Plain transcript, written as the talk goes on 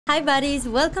Hi buddies,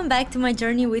 welcome back to my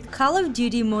journey with Call of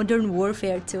Duty Modern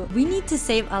Warfare 2. We need to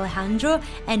save Alejandro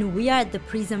and we are at the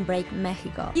prison break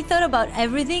Mexico. He thought about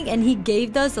everything and he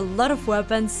gave us a lot of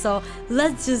weapons, so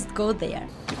let's just go there.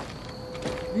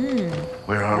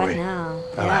 Where are we? Now.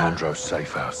 Alejandro's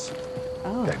safe house.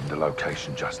 Oh. Gave him the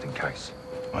location just in case.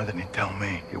 Why didn't he tell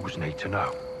me? It was need to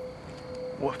know.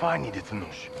 What if I needed to know?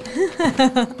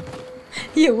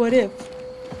 Yeah, what if?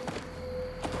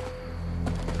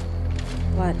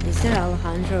 What? Is there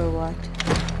Alejandro or what?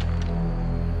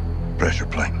 Pressure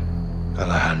plane.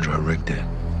 Alejandro rigged it.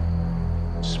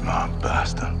 Smart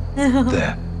bastard.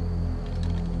 There.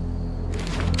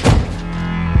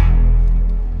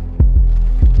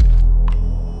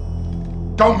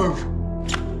 Don't move!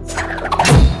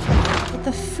 What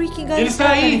the freaking guy is está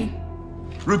ahí?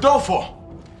 happening? Rodolfo!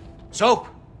 Soap!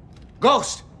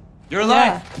 Ghost! You're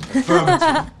alive!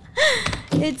 Affirmative.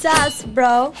 It's us,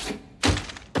 bro.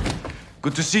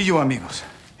 Good to see you, amigos.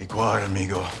 Igual,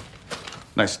 amigo.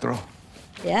 Nice throw.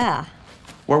 Yeah.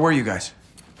 Where were you guys?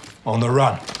 On the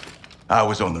run. I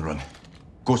was on the run.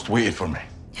 Ghost waited for me.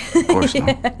 Of course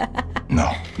not.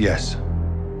 No. Yes.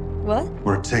 What?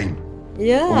 We're a team.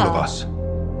 Yeah. All of us.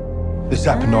 This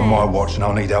happened on my watch and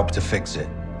I'll need help to fix it.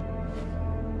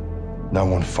 No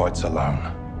one fights alone.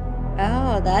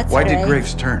 Oh, that's Why right. did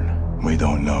Graves turn? We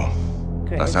don't know.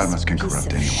 Graves, Las Almas can piece corrupt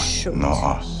of anyone, shit.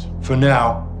 not us. For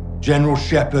now, General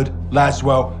Shepard,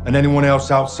 Laswell, and anyone else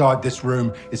outside this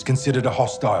room is considered a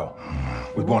hostile.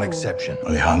 With one exception.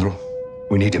 Alejandro?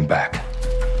 We need him back.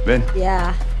 Ben?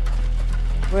 Yeah.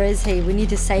 Where is he? We need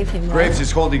to save him, right? Graves is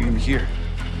holding him here.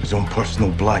 His own personal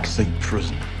black site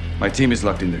prison. My team is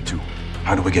locked in there too.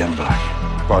 How do we get him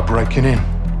back? By breaking in.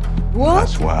 What?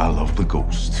 That's why I love the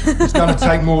Ghost. It's gonna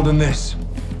take more than this.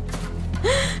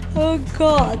 Oh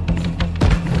god.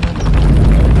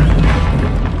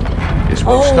 It's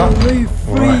well stuck. Holy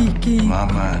All right. freaking. My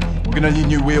man. We're gonna need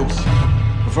new wheels.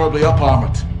 Preferably up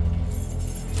armored.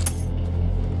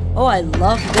 Oh, I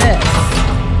love this.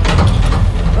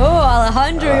 Oh,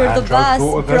 Alejandro, you're the Alejandro best,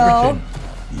 thought of bro. everything.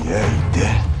 Yeah, he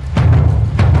did.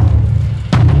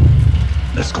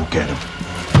 Let's go get him.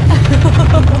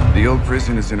 The old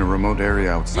prison is in a remote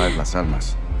area outside Las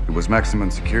Almas. It was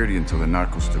maximum security until the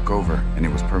narcos took over, and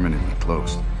it was permanently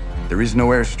closed. There is no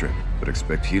airstrip, but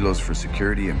expect helos for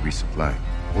security and resupply.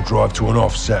 We'll drive to an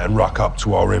offset and ruck up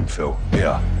to our infill.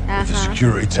 Here. If the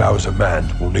security towers are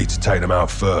manned, we'll need to take them out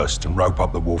first and rope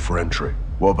up the wall for entry.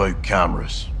 What about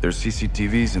cameras? There's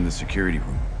CCTVs in the security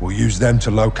room. We'll use them to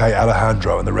locate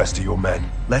Alejandro and the rest of your men.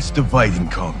 Let's divide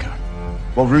and conquer.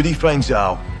 While Rudy finds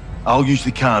out, I'll use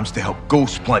the cams to help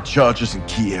Ghost plant charges in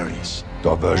key areas.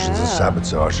 Diversions and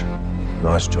sabotage.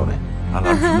 Nice, Johnny. I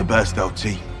learned from the best,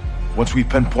 LT. Once we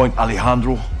pinpoint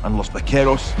Alejandro and Los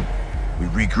Vaqueros, we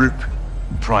regroup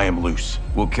and pry him loose.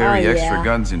 We'll carry Oh, extra yeah.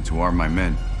 guns in to arm my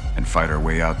men and fight our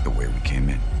way out the way we came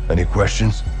in. Any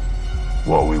questions?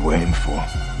 What are we waiting for?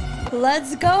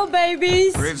 Let's go,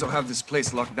 babies. Graves will have this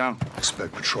place locked down.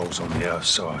 Expect patrols on the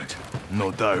outside.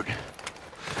 No doubt.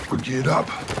 We're geared up.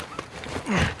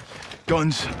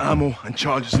 Guns, ammo, and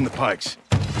charges in the pikes.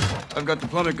 I've got the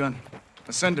plunder gun.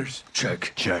 Ascenders.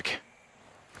 Check. Check.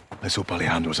 Let's hope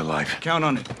Alejandro's alive. Count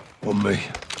on it. On me.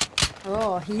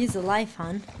 Oh, he's alive,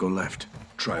 hon. Go left.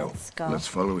 Trail. Let's go. Let's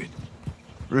follow it.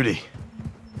 Rudy,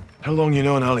 how long you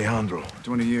known Alejandro?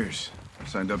 20 years.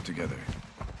 Signed up together.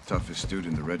 Toughest dude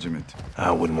in the regiment.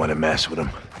 I wouldn't want to mess with him.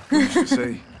 We used to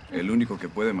say, el único que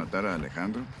puede matar a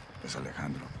Alejandro es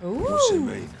Alejandro. What's it Ooh.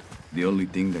 mean? The only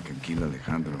thing that can kill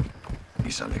Alejandro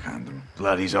is Alejandro.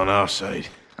 Glad he's on our side.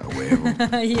 A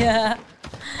huevo. Yeah.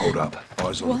 Hold up.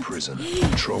 Eyes on the prison.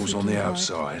 Patrols on the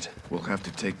outside. We'll have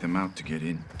to take them out to get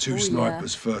in. Two Oh, yeah.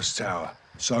 snipers, first tower.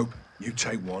 Soap, you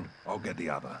take one, I'll get the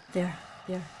other. There.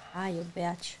 Ah, you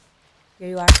bitch. Here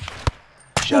you are.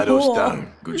 Shadows Oh.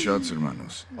 down. Good shots,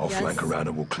 hermanos. I'll Yes. flank around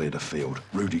and we'll clear the field.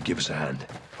 Rudy, give us a hand.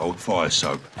 Hold fire,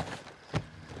 Soap.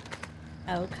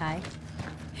 Okay.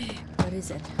 What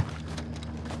is it?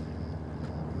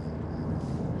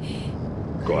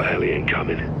 Got a heli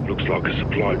incoming. Looks like a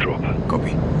supply drop.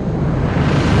 Copy.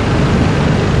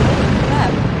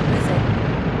 Crap. What is it?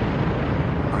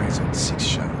 Eyes on 6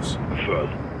 shadows. Affirm.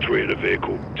 3 in the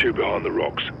vehicle, 2 behind the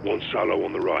rocks, 1 solo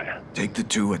on the right. Take the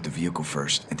 2 at the vehicle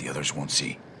first, and the others won't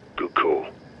see. Good call.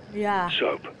 Yeah.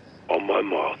 Soap. On my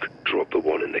mark, drop the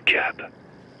 1 in the cab.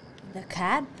 The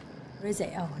cab? Where is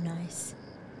it? Oh, nice.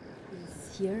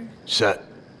 He's here. Set.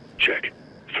 Check.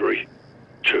 3,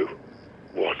 2,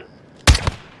 1.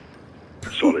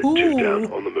 Solid 2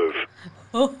 down, on the move.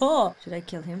 Oh, should I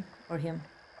kill him or him?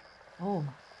 Oh,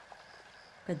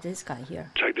 look at this guy here.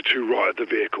 Take the 2 right at the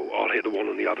vehicle. I'll hit the 1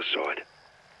 on the other side.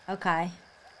 Okay.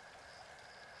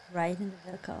 Right in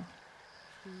the vehicle.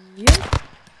 Yep.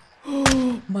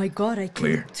 Oh my god, I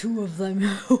killed 2 of them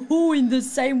in the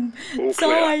same All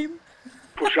time.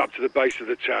 Push up to the base of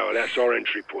the tower. That's our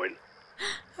entry point.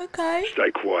 Okay.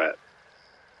 Stay quiet.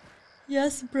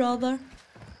 Yes, brother.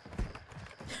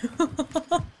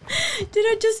 Did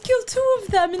I just kill 2 of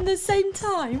them in the same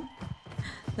time?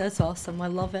 That's awesome. I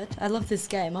love it. I love this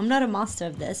game. I'm not a master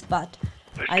of this, but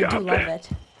I do love it.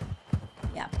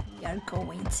 Yeah, we are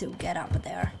going to get up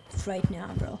there right now,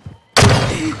 bro.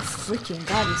 Freaking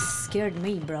god, you scared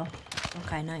me, bro.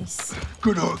 Okay, nice.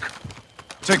 Good hook.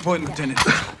 Take point, Lieutenant.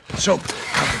 Soap.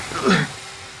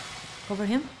 Cover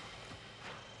him?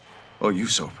 Oh, you,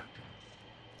 Soap.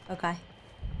 Okay.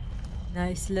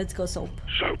 Nice, let's go, Soap.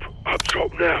 Soap, up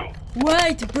top now.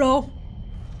 Wait, bro!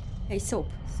 Hey, Soap.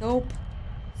 Soap.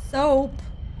 Soap.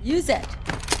 Use it.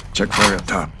 Check fire up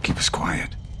top. Keep us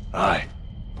quiet. Aye.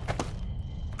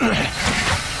 Check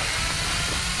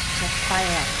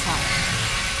fire up top.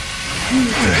 You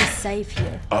need to be safe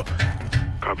here. Up.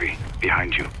 Copy.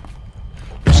 Behind you.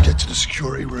 Let's get to the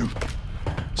security room.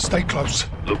 Stay close.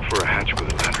 Look for a hatch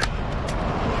with a ladder.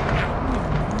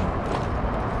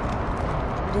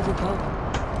 Where did you go?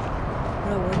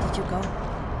 Bro, where did you go?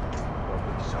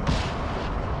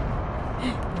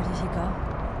 Where did you go?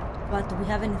 What, do we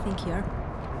have anything here?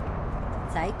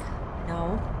 Psych?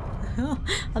 No.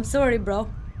 I'm sorry, bro.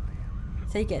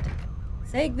 Take it.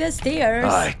 Take the stairs.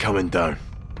 Aye, coming down.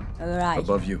 Alright.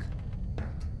 Above you.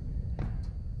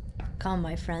 Come,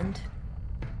 my friend.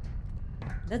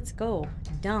 Let's go.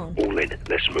 Down. All in.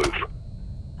 Let's move.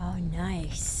 Oh,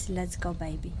 nice. Let's go,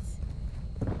 babies.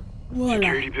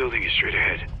 Security building is straight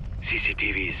ahead.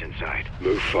 CCTV is inside.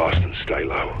 Move fast and stay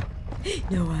low.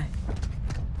 No way.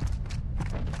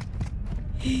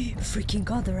 Freaking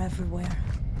god, they're everywhere.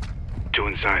 2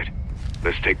 inside.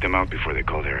 Let's take them out before they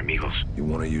call their amigos. You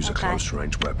want to use a Okay.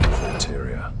 close-range weapon for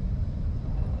interior.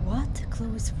 What?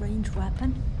 Close range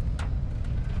weapon?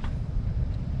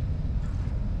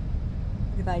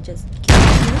 What if I just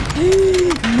killed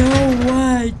you? No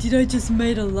way! Did I just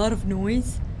made a lot of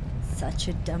noise? Such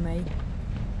a dummy.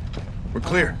 We're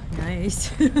clear.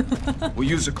 Nice. We'll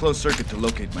use a closed circuit to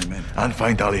locate my men. And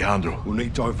find Alejandro. We'll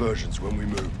need diversions when we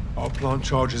move. I'll plant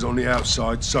charges on the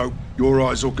outside, so your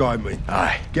eyes will guide me.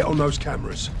 Aye. Get on those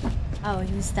cameras. Oh,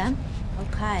 use them?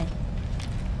 Okay.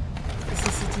 The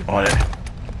CCTV. On it.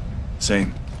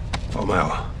 Same. I'm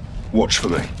out. Watch for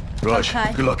me. Raj,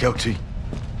 Okay. good luck, LT.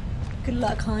 Good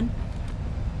luck, hon.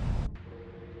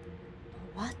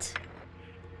 What?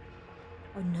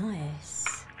 Oh,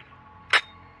 nice.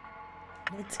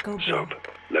 Let's go, bro. Soap,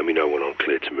 let me know when I'm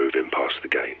clear to move in past the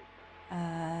gate.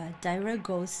 Direct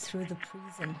goes through the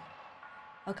prison.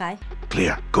 Okay,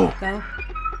 Clear. Go. go.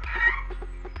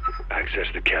 Access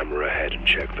the camera ahead and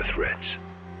check for threats.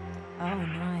 Oh,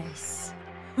 nice.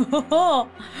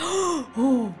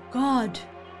 Oh, God.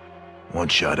 One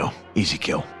shadow. Easy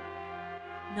kill.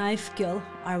 Knife kill.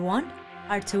 R1?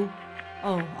 R2?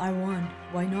 Oh, R1.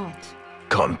 Why not?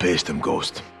 Cut and paste him,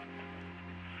 Ghost.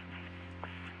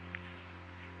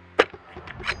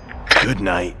 Good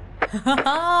night.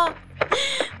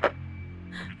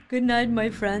 Good night, my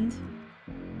friend.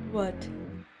 What?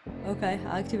 Okay,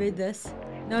 activate this.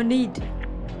 No need.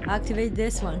 Activate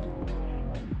this one.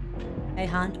 Hey,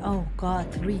 hand. Oh,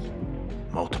 God, 3.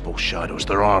 Multiple shadows.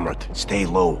 They're armored. Stay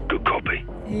low. Good copy.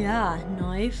 Yeah,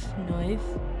 knife, knife.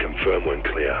 Confirm when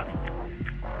clear.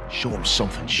 Show him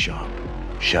something sharp.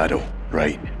 Shadow.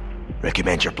 Right.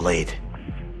 Recommend your blade.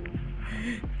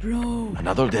 Bro.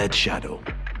 Another dead shadow.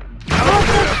 What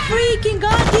the freaking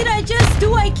god did I just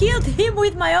do? I killed him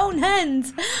with my own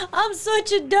hands. I'm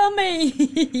such a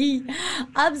dummy.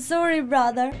 I'm sorry,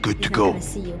 brother. Good He's to not go. gonna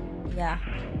see you. Yeah.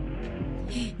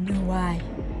 No way.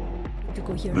 To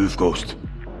go here. Move, Ghost.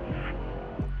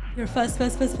 You're fast,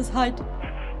 fast, fast, fast. Hide.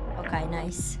 Okay,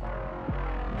 nice.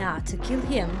 Now to kill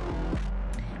him.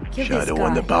 Kill this Shadow guy.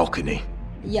 on the balcony.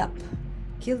 Yep.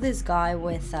 Kill this guy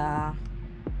with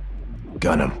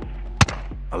Gun him.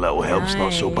 A little help's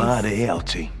not so Nice. bad, eh, LT?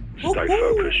 Stay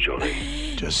focused,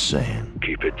 Johnny. Just saying.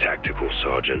 Keep it tactical,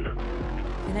 Sergeant.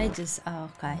 Can I just... Oh,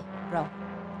 okay. Bro.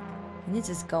 Can you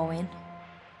just go in?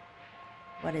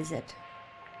 What is it?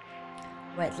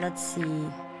 Wait, let's see.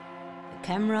 The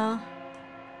camera.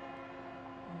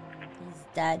 He's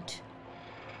dead.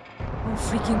 Oh,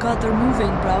 freaking god, they're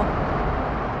moving, bro.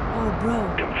 Oh,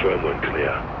 bro. Confirm when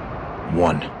clear.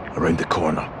 One. Around the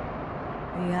corner.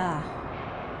 Yeah.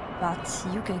 But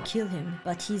you can kill him,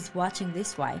 but he's watching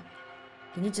this way.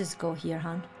 Can you just go here,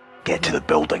 hon? Get to the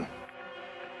building.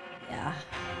 Yeah.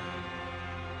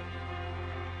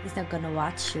 He's not gonna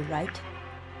watch you, right?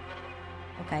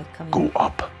 Okay, come in. Go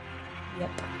up. Yep.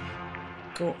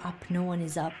 Go up, no one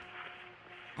is up.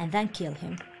 And then kill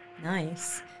him.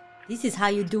 Nice. This is how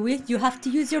you do it. You have to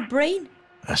use your brain.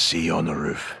 I see you on the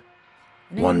roof.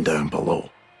 One down below.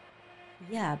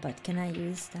 Yeah, but can I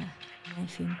use the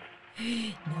knife him?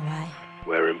 No way.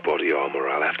 Wearing body armor,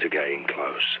 I'll have to get in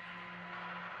close.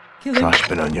 Kill him. Trash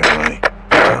bin on your right.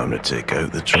 Time to take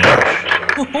out the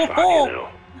trash. Fucking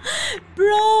hell.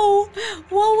 Bro,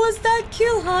 what was that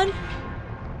kill, hun?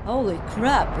 Holy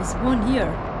crap, there's one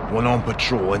here. One on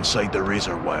patrol inside the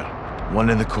razor wire. One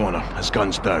in the corner, has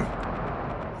guns down.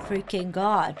 Freaking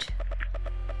god.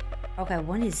 Okay,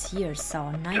 one is here,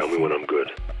 so knife. Tell me when I'm good.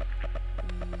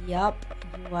 Yup,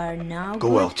 you are now Go,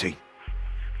 good. LT.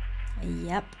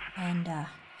 Yep, and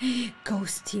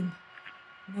ghost him.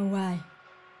 No way.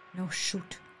 No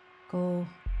shoot. Go.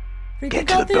 Freaking Get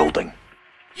to go the there. building.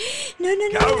 No.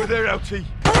 Get over there, LT.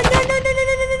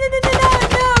 Oh,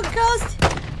 no, ghost.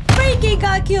 Freaking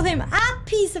god, kill him. Ah,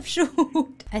 piece of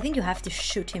shoot. I think you have to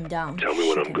shoot him down. Tell me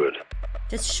when I'm good.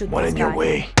 Just shoot One this in guy. your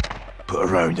way. Put a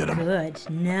round in him. Good,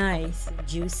 nice,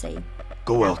 juicy.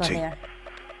 Go, Now LT. go there.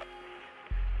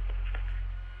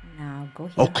 Now go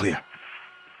here. All clear.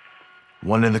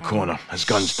 One in the corner, has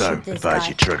guns Shoot down. this Advise guy.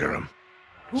 you trigger him.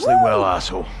 Sleep well,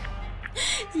 asshole.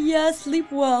 Yeah,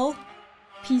 sleep well.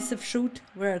 Piece of shoot.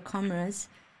 Where are cameras?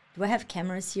 Do I have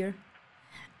cameras here?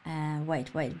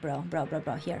 Wait, bro.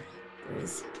 Here. There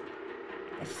is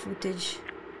a footage.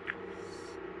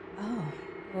 Oh,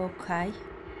 okay.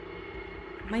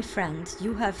 My friend,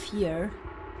 you have here.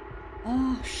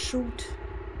 Oh, shoot.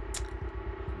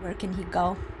 Where can he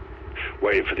go?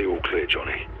 Waiting for the all clear,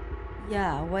 Johnny.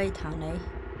 Yeah, wait, honey.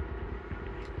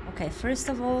 Okay, first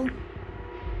of all,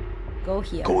 go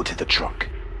here. Go to the truck.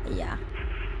 Yeah.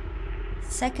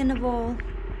 Second of all,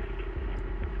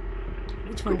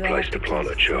 which one Good do I place have to to plant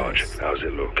kill a charge. first? How's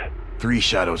it look? 3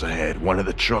 shadows ahead. One at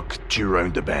the truck, 2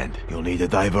 round the bend. You'll need a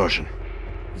diversion.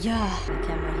 Yeah, the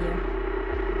camera here.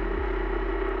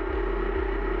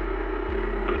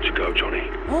 Good to go, Johnny.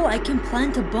 Oh, I can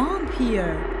plant a bomb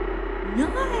here.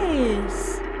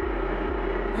 Nice.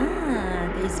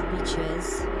 Ah, these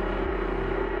beaches.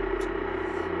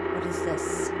 What is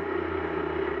this?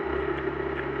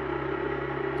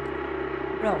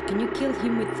 Bro, can you kill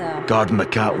him with the... Guarding the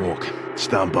catwalk.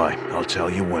 Stand by. I'll tell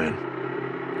you when.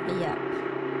 Yeah.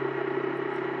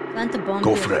 Plant a bomb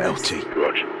Go here for it, first. LT.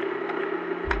 Roger.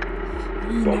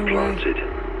 No Bomb way. planted.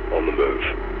 On the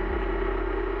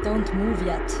move. Don't move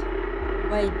yet.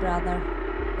 Wait, brother.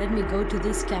 Let me go to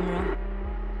this camera.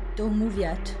 Don't move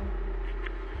yet.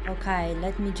 Okay,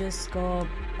 let me just go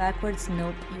backwards.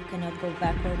 Nope, you cannot go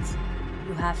backwards.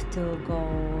 You have to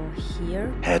go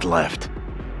here. Head left.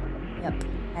 Yep,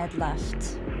 head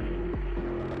left.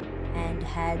 And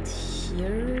head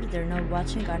here. They're not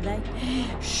watching, are they?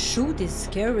 Shoot, is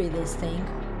scary, this thing.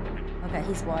 Okay,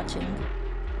 he's watching.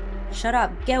 Shut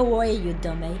up, get away, you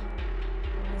dummy.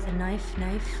 There's a knife.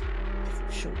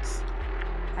 Shoots.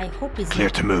 I hope he's Clear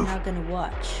to move. not gonna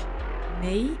watch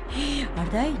me. Are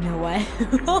they? No way.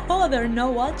 Oh, they're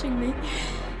not watching me.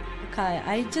 Okay,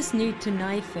 I just need to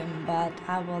knife him, but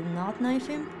I will not knife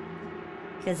him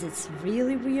because it's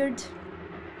really weird.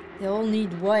 They all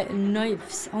need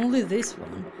knives. Only this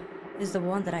one is the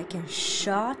one that I can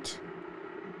shot.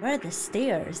 Where are the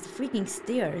stairs? The freaking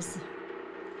stairs.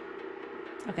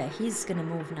 Okay, he's gonna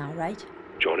move now, right?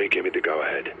 Johnny, give me the go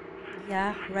ahead.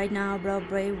 Yeah, right now, bro.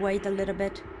 Wait a little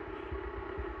bit.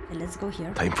 Okay, let's go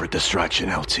here. Time for a distraction,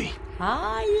 LT.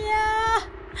 Ah, yeah.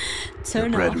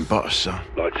 Turn Bread off. and butter, son.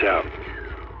 Lights out.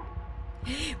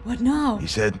 What now?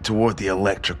 He's heading toward the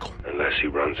electrical. Unless he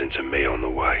runs into me on the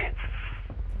way.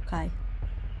 Okay.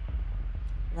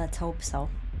 Let's hope so.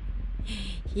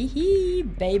 Hee hee,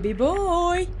 baby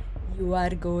boy. You are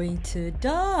going to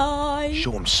die.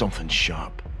 Show him something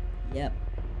sharp. Yep.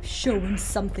 Show him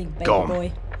something, baby Gone.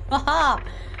 boy. Haha.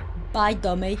 Bye,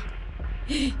 dummy.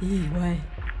 Anyway.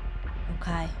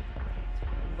 Okay.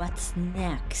 What's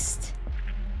next?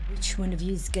 Which one of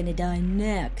you is gonna die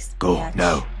next? Go, bitch?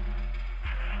 now.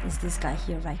 Is this guy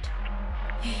here, right?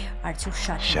 Arthur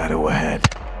shot him. Shadow ahead.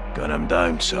 Gun him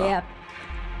down, son. Yep.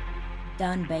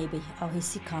 Done, baby. Oh,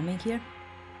 is he coming here?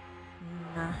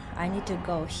 Nah, I need to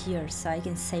go here so I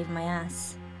can save my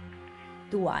ass.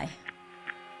 Do I?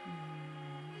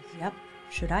 Yep.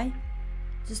 Should I?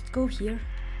 Just go here.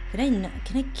 Can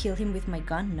I kill him with my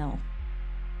gun? No.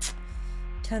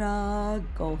 Ta-da!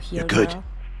 Go here, You're good. girl.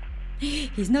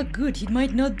 He's not good. He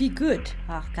might not be good.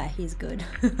 Okay, he's good.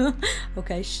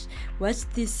 Okay, watch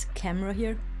this camera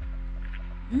here.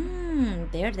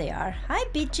 There they are. Hi,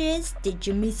 bitches. Did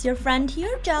you miss your friend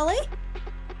here, Jolly?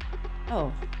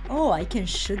 Oh, I can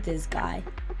shoot this guy.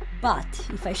 But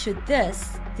if I shoot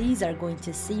this, these are going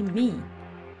to see me.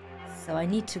 So I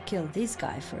need to kill this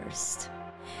guy first.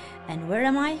 And where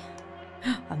am I?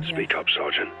 I'm here. Speak up,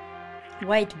 Sergeant.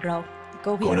 Wait, bro.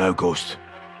 Go here. Go now, Ghost.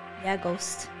 Yeah,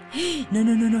 Ghost.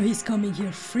 No, he's coming here.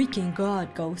 Freaking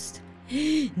God, Ghost.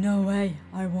 No way.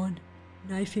 R1.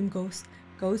 Knife him, Ghost.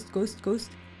 Ghost.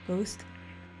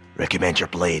 Recommend your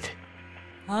blade.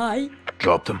 Hi.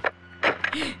 Dropped him.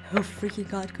 Oh, freaking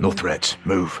God. No threats.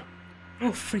 Move. Oh,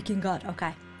 freaking God.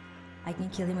 Okay. I can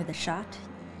kill him with a shot.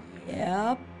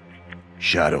 Yep.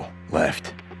 Shadow,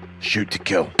 left. Shoot to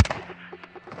kill.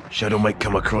 Shadow might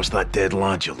come across that dead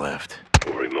lad you left.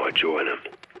 Or he might join him.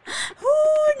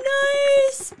 Oh,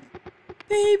 nice.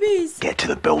 Babies. Get to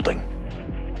the building.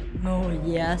 Oh,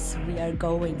 yes, we are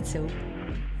going to.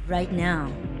 Right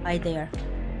now. Hi there.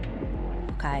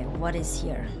 Okay, what is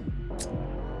here?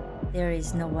 There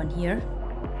is no one here.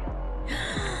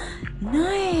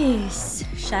 Nice.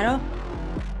 Shadow?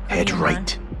 Head Coming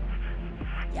right. on.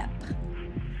 Yep.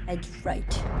 Head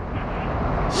right.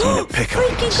 Seen a pickup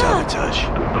we can sabotage.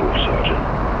 Good call, Sergeant.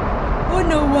 Oh,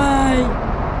 no way.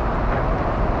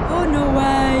 Oh, no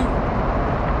way.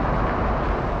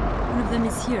 One of them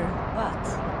is here, but...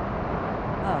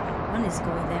 Oh, one is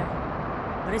going there.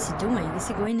 What is he doing? Is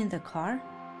he going in the car?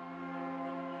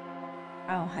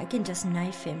 Oh, I can just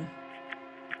knife him.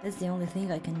 That's the only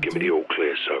thing I can Give do. me the all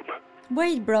clear, Soap.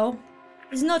 Wait, bro.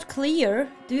 It's not clear.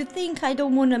 Do you think I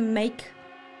don't want to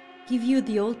give you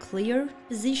the all clear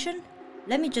position?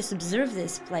 Let me just observe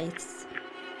this place.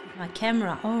 With my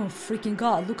camera. Oh, freaking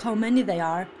God. Look how many they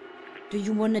are. Do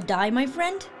you want to die, my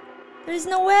friend? There is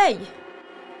no way.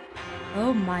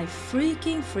 Oh my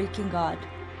freaking God.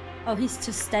 Oh, he's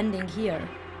just standing here.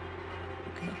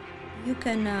 Okay. You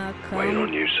can come. Waiting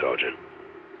on you, Sergeant.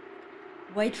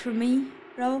 Wait for me,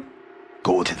 bro.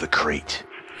 Go to the crate.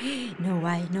 No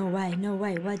way.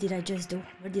 What did I just do?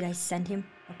 Where did I send him?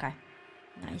 Okay.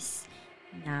 Nice.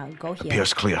 Now go here.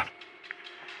 Appears clear.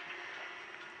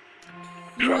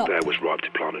 Truck Yup. there was right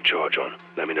to plant a charge on.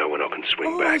 Let me know when I can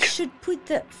swing Oh, I back. should put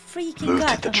the freaking Move to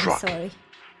gun. the Oh, truck. sorry.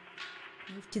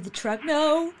 Move to the truck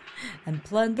now. And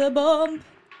plant the bomb.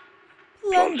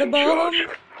 Plant the Planting bomb.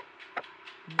 charge.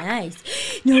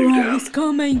 Nice. No Two way, down. he's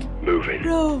coming. Moving.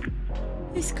 Bro.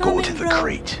 He's coming, Go to the bro.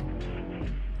 crate.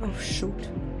 Oh, shoot.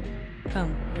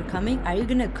 Come. You're coming? Are you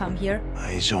gonna come here?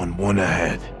 Eyes on one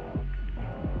ahead.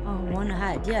 Oh, one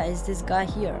ahead. Yeah, is this guy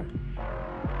here?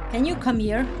 Can you come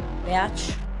here,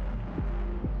 bitch?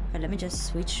 Okay, let me just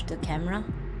switch the camera.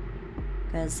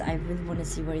 Because I really want to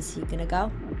see where is he gonna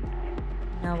go.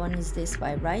 Now one is this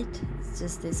way, right? It's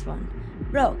just this one.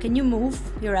 Bro, can you move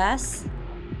your ass?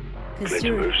 Clear Because to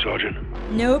you're... move, Sergeant.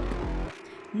 Nope.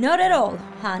 Not at all,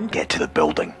 hon. Get to the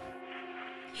building.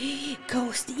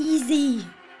 Ghost, easy.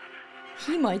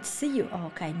 He might see you. Oh,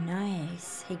 okay,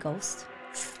 nice. Hey, Ghost.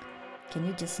 Can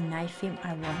you just knife him?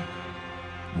 I won.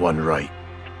 One right.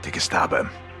 Take a stab at him.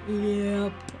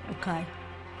 Yep. Okay.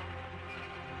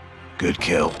 Good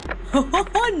kill.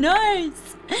 Oh,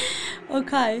 nice.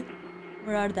 Okay.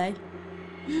 Where are they?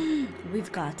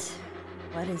 We've got...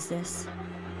 What is this?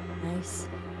 Nice.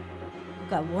 We've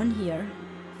got one here.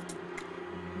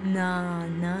 No.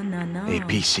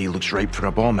 APC looks ripe for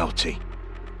a bomb, LT.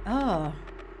 Oh.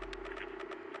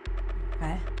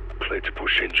 Okay. Clear to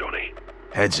push in, Johnny.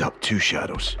 Heads up, 2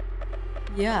 shadows.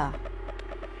 Yeah.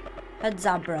 Heads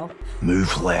up, bro.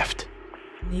 Move left.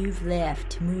 Move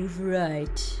left, move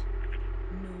right.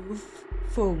 Move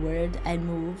forward and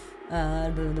move blah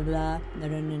blah blah.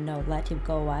 No, let him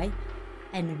go away.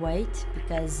 And wait,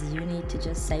 because you need to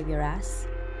just save your ass.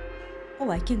 Oh,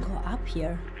 I can go up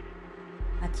here.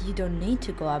 But you don't need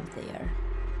to go up there.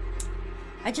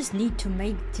 I just need to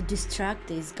distract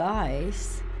these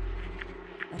guys.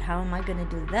 But how am I gonna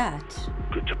do that?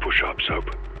 Good to push up, Soap.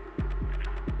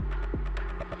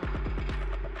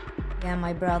 Yeah,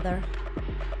 my brother.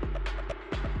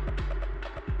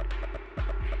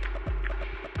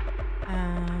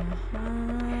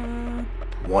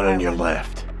 One on your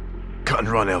left. Cut and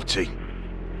run, LT.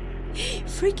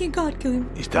 Freaking God, kill him.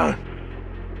 He's down.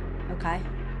 Okay.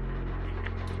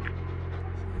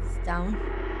 He's down.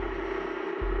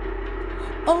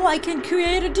 Oh, I can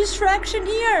create a distraction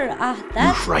here. Ah,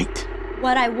 that's Move right.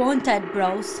 what I wanted,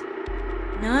 bros.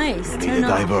 Nice. You'll need Turn a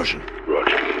off. diversion.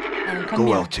 Roger. And come Go,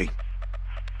 here. LT.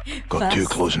 Got 2 Fast.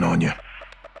 closing on you.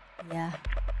 Yeah.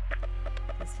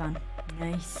 That's fun.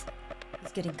 Nice.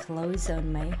 He's getting close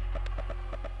on me.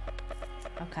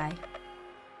 Okay.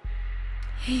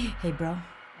 Hey, bro.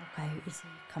 Okay, is he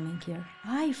coming here?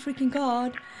 Hi, freaking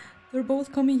God. They're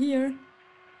both coming here.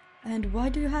 And why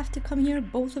do you have to come here,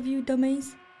 both of you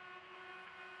dummies?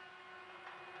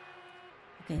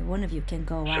 Okay, one of you can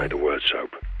go Say out. the word,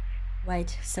 Soap.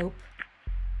 Wait, Soap.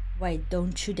 Wait,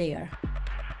 don't you dare.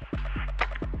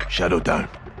 Shadow down.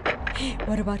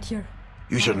 What about here?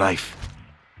 Use your knife.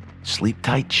 Sleep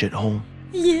tight, shithole.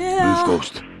 Yeah! Move,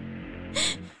 Ghost.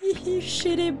 You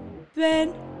shitty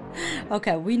Ben.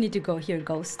 Okay, we need to go here,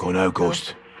 Ghost. Go now,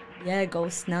 Ghost. Yeah,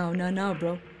 Ghost. No, bro. No,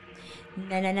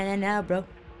 bro.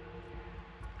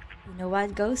 You know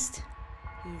what, Ghost?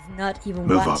 He's not even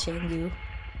Move watching you.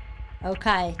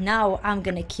 Okay, now I'm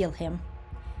gonna kill him.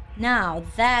 Now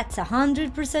that's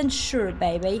 100% sure,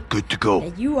 baby. Good to go.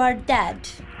 That you are dead.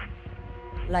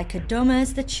 Like a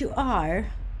dumbass that you are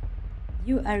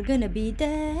gonna be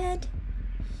dead.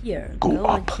 Here, go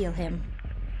up. and kill him.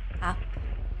 Up.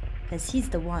 Because he's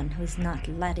the one who's not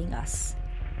letting us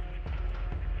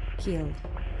kill.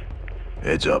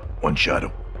 Heads up, one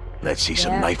shadow. Let's see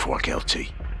some Yeah. knife work,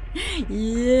 LT.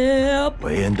 Yep.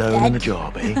 Laying down on the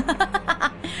job, eh?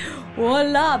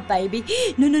 Voila, baby.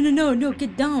 No,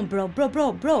 get down, bro,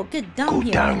 get down Go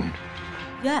here. down.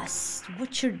 Yes,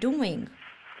 what you're doing.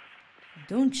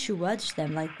 Don't you watch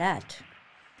them like that.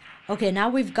 Okay, now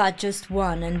we've got just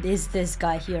one, and is this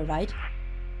guy here, right?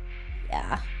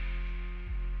 Yeah.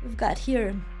 We've got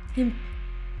here him.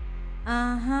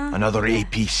 Another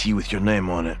APC with your name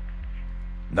on it.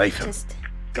 Knife him. Just.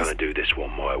 Gonna do this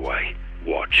one my way.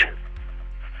 Watch.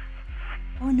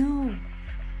 Oh no.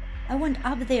 I went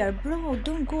up there, bro.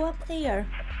 Don't go up there.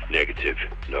 Negative.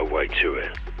 No way to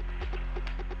it.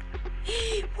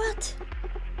 What?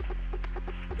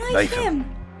 Knife Knife him.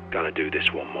 him. Gonna do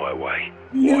this one my way.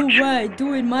 No Watch. way,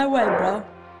 do it my way, bro.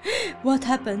 What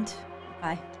happened?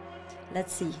 Okay,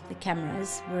 let's see the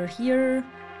cameras. We're here,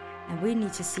 and we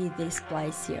need to see this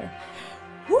place here.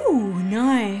 Ooh,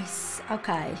 nice.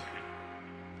 Okay,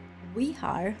 we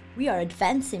are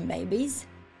advancing, babies.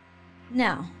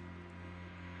 Now,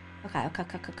 okay.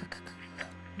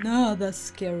 No, that's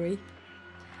scary.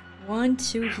 1,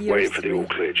 2 here. Waiting for the 3. all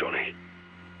clear, Johnny.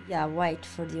 Yeah, wait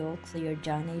for the all clear,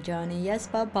 Johnny. Yes,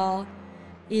 Papa.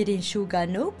 Eating sugar,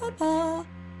 no, Papa.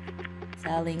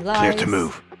 Telling lies. Clear to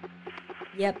move.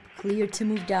 Yep, clear to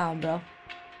move down, bro.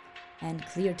 And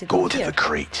clear to Go go to here. the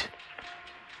crate.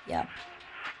 Yep.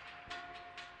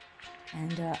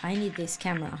 And I need this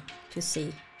camera to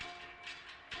see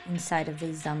inside of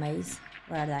these dummies.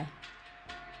 Where are they?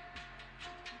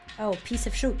 Oh, piece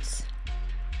of shoots.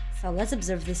 So let's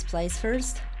observe this place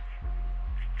first.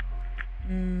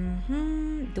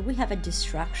 Do we have a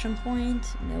distraction point?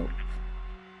 Nope.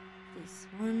 This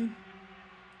one.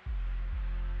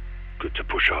 Good to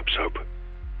push up, Soap.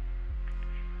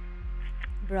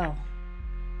 Bro.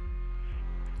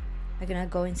 I'm gonna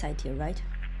go inside here, right?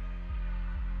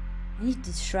 I need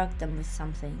to distract them with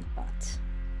something, but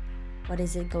what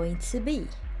is it going to be?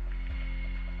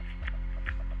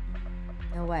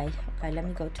 No way. Okay, let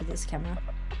me go to this camera.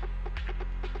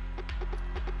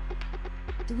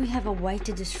 Do we have a way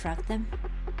to distract them?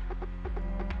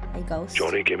 Hey, Ghost.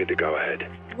 Johnny, give me the go-ahead.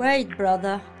 Wait,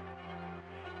 brother.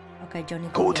 Okay, Johnny.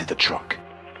 Go to the truck.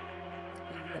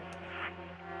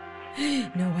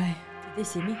 Yep. No way. Did they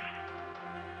see me?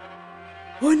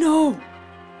 Oh no!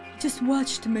 Just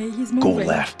watched me. He's Go moving.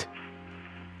 left.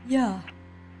 Yeah.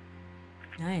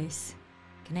 Nice.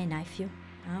 Can I knife you?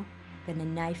 No? I'm gonna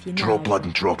knife you now. Draw blood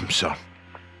and drop him, son.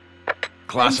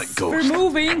 Classic Thanks for Ghost.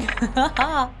 moving.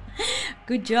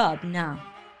 Good job. Now.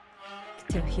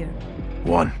 Still here.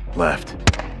 1 left.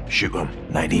 Shoot him.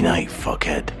 99,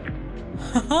 fuckhead.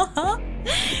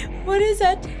 What is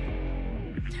that?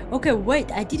 Okay,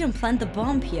 wait. I didn't plant the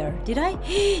bomb here. Did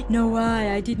I? No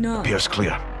way. I did not. Appears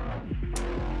clear.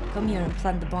 Come here and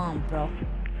plant the bomb, bro.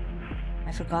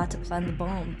 I forgot to plant the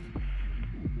bomb.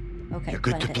 Okay, You're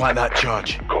good to planted. plant that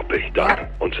charge. Copy. Done.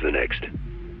 On to the next.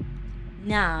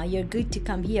 Now you're good to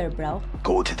come here, bro.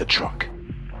 Go to the truck.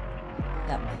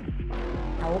 Yep.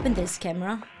 Now open this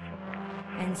camera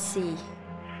and see.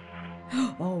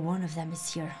 Oh, one of them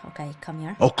is here. Okay, come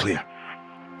here. All clear.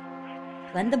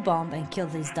 Plant the bomb and kill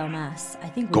this dumbass. I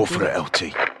think we Go did for it,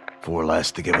 LT. 4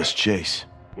 less to give us chase.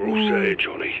 We're all set here,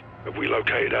 Johnny. Have we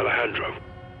located Alejandro?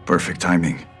 Perfect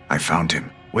timing. I found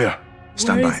him. Where?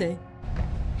 Stand Where by. is he?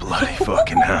 Bloody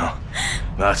fucking hell.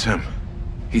 That's him.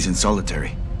 He's in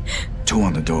solitary. 2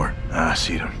 on the door. I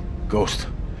see him. Ghost.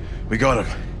 We got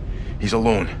him. He's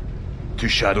alone. 2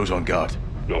 shadows on guard.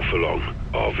 Not for long.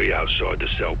 RV outside the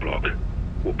cell block.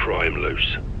 We'll pry him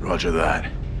loose. Roger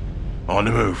that. On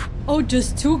the move. Oh,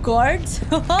 just 2 guards?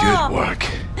 Good work.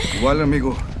 Igual,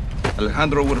 amigo.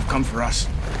 Alejandro would have come for us.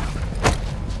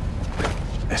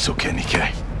 Eso que ni que.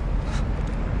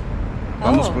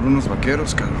 Vamos Oh. por unos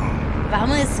vaqueros, cabrón.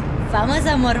 Vamos,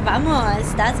 amor,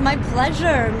 vamos. That's my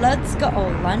pleasure. Let's go. Oh,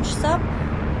 lunch stop?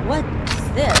 What's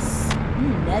this?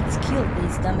 Let's kill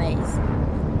these dummies.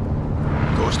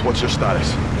 Ghost, what's your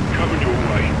status? Coming your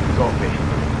way. Copy.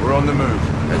 We're on the move.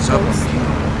 Heads up on Ghost. Kilo.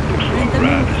 Looks And like the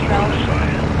Rav moves, is bro. on the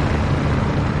side.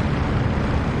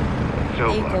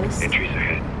 Cell Hey, block. Ghost. Entries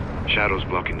ahead. Shadows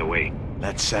blocking the way.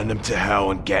 Let's send them to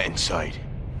hell and get inside.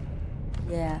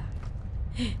 Yeah.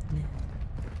 Just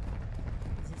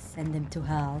send them to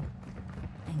hell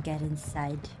and get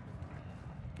inside.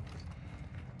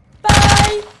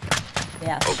 Bye!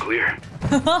 Yeah. All clear.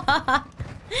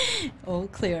 All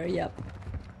clear, yep.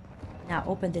 Now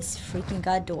open this freaking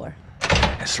god door.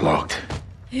 It's locked.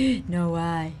 No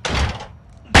way.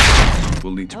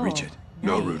 We'll need to reach it.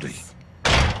 No, nice. Rudy.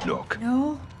 Look.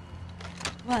 No?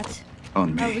 What?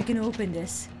 On How are we me. gonna open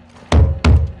this?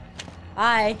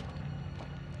 Bye.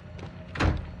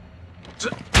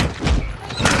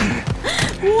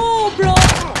 Whoa, bro!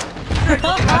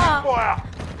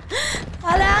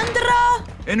 Alejandro!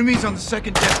 Enemies on the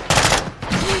second deck. The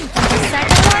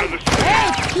second one? Hey,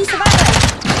 piece of ivory!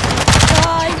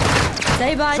 Bye!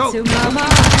 Say bye So, to mama!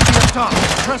 up top.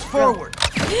 Press forward.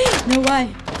 No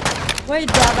way! Wait,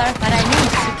 brother, but I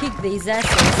need to kick these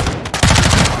asses.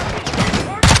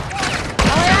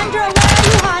 Alejandro, where are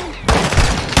you, hon?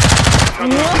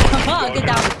 Whoa, get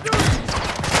down.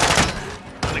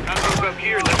 Alejandro's up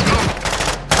here. Let's go.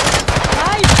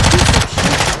 Hi, piece of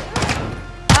shit.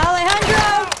 Alejandro!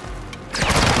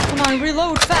 Come on,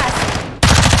 reload fast.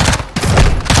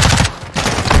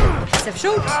 Piece of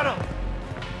shoot.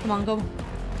 Come on, go.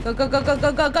 Go, go, go, go,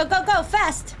 go, go, go, go, go,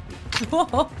 fast.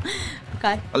 Whoa.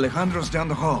 Okay. Alejandro's down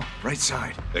the hall, right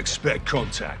side. Expect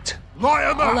contact. Light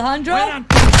 'em up! Alejandro? Right on.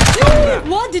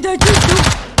 What did I just do?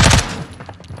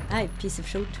 Hi, piece of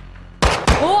shoot.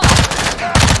 Oh!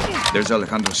 There's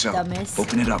Alejandro's cell. Dumbass.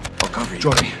 Open it up. I'll cover you.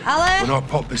 Johnny, Ale? when I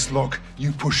pop this lock,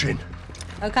 you push in.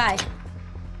 Okay.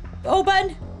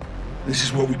 Open. This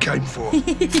is what we came for.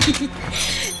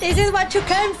 This is what you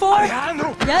came for.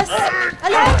 Alejandro! Yes.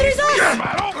 Alejandro is us.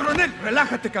 Coronel,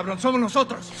 relájate, cabrón. Somos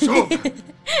nosotros. So,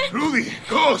 Rudy,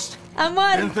 Ghost!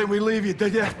 Amor. Didn't think we'd leave you,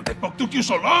 did ya? What took you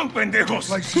so long, pendejos?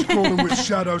 Place is crawling with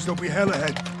shadows. There'll be hell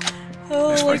ahead.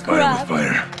 Holy crap.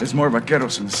 fire. There's more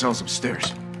vaqueros in the cells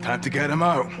upstairs. Time to get them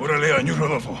out. Órale, año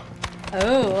Rodolfo.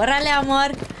 Oh, órale,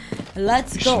 amor.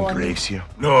 Let's go. on. Graves here.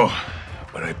 No,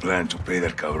 but I plan to pay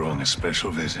that cabron a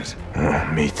special visit.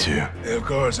 Me too. There are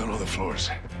guards on all the floors.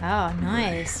 Oh,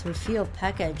 nice. Refill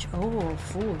package. Oh,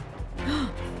 full.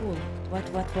 Full.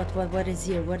 What is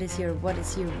here? What is here? What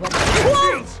is here? What?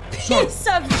 Whoa! Piece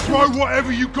of Throw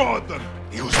whatever you got at them.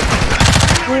 What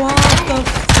the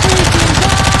freaking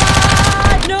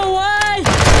god! No way!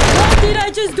 What did I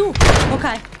just do?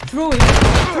 Okay, throw it.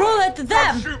 Throw it to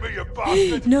them! Shoot me, you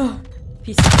bastard! No!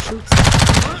 Piece of shoot.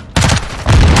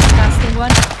 Disgusting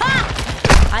one.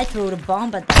 Ha! I threw the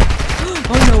bomb at them.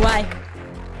 Oh no way!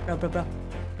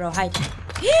 Bro, hide.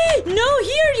 No,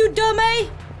 here, you dummy!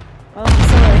 Oh, I'm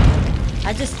sorry.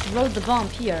 I just threw the bomb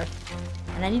here.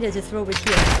 And I needed to throw it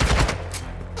here.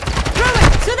 Throw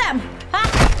it to them! Ha!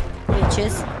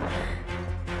 Bitches.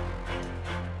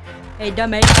 Hey,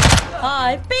 dummy.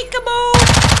 Hi, peekaboo!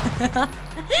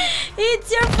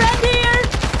 It's your friend here!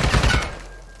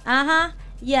 Uh-huh.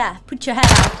 Yeah, put your head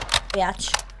out,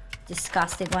 bitch.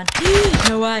 Disgusting one.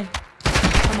 No way.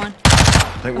 Come on.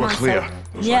 I think we're clear.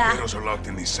 Those Yeah. vaqueros are locked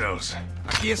in these cells.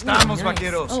 Aquí estamos, nice.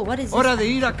 vaqueros. Oh, what is this? Hora de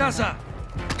ir a casa.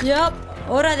 Yup.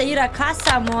 Hora de ir a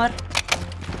casa, amor.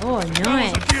 Oh,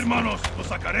 nice. hermanos. Los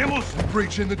sacaremos.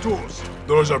 Breach in the doors.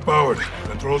 Doors are powered.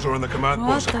 Controls are in the command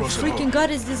What post the across the freaking hall.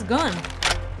 god is this gun?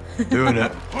 Doing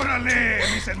it. ¡Órale!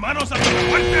 ¡Mis hermanos a la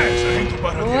muerte! Sargento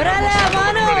para ¡Órale,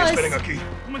 hermanos! Esperen aquí.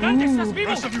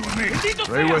 Rest of you with me.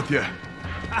 Right with you.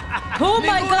 Oh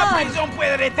my god!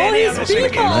 Oh, his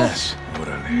people! Mess.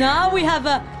 Now we have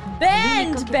a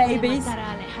band, babies!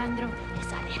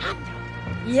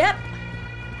 Yep.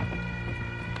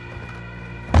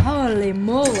 Holy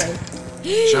moly.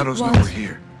 Shadows know What? we're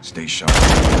here. Stay sharp.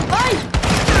 Ay!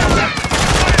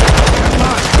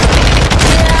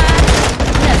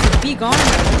 He has a big arm.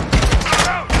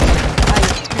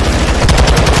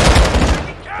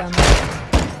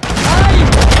 Ay!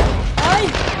 Ay!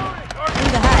 In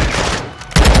the head.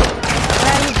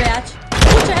 Where are you, bitch?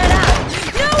 Put your head out!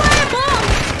 No way, a bomb!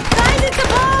 Guys, it's a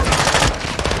bomb!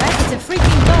 Guys, it's a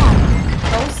freaking bomb.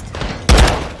 Ghost?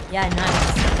 Yeah, nice.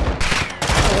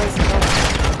 Where's the bomb?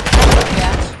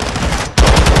 Bitch.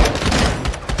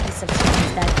 Piece of shit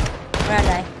is dead. Where are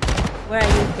they? Where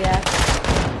are you, bitch?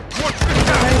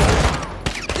 Where are you?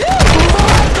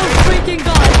 What the freaking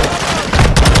god!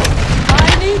 I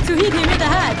need to hit him in the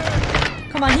head.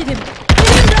 Come on, hit him.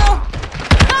 Hit him, bro!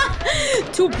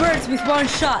 2 birds with 1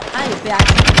 shot. I bet.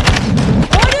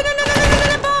 Oh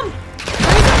no, bomb!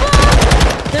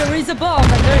 There is a bomb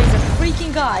and there is a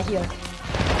freaking guy here.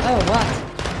 Oh what?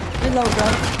 Hello bro.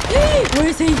 Where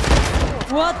is he?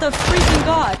 What the freaking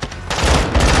god?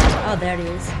 Oh there he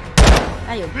is.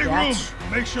 Ah, you Big bitch.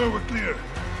 room. Make sure we're clear.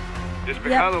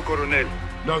 Despejado, Coronel.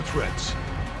 No threats.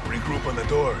 Regroup on the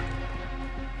door.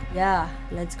 Yeah,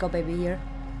 let's go baby here.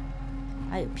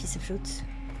 Ah, you piece of fruits.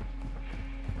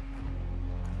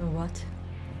 Oh what?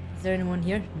 Is there anyone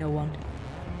here? No one.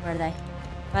 Where are they?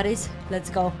 Buddies, let's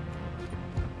go.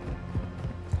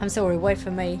 I'm sorry, wait for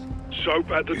me.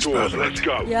 Soap at the door. Let's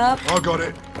go. Yep. I got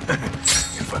it.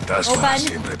 El fantasma Open.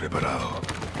 siempre preparado.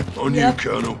 On Yep.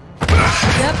 you, Colonel.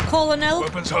 Yep, Colonel.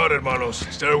 Weapons hard, hermanos.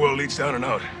 Stairwell leads down and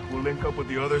out. We'll link up with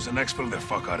the others and exfil the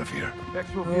fuck out of here.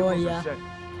 Exfil Oh, vehicles yeah. are set.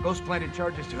 Ghost planted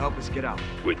charges to help us get out.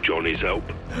 With Johnny's help.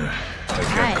 I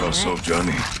can't go so, nice.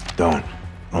 Johnny. Don't.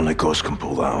 Only Ghost can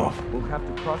pull that off. We'll have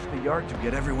to cross the yard to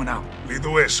get everyone out. Lead the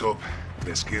way, Soap.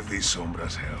 Let's give these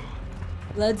sombras hell.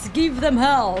 Let's give them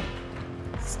hell.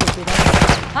 Stupid.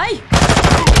 Hi!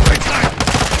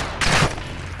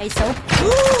 Hey, so.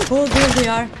 Oh, there they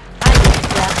are. Hi,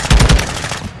 yeah.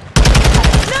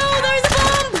 No, there's a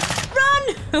bomb! Run!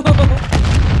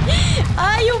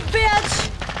 Ah, you bitch!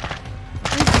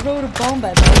 Please throw the bomb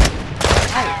at me.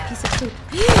 Hi, piece of food.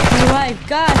 No way,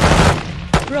 God!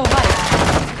 Bro, hide.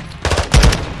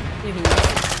 Here he is.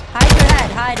 Hide your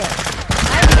head, hide it.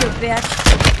 Hide it, you bitch.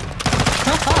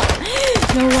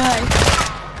 No way.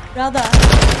 Brother.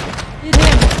 Hit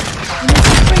him. In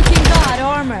his freaking god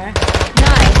armor.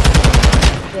 Nice.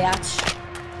 Bitch.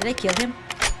 Did I kill him?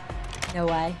 No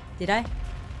way. Did I?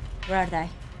 Where are they?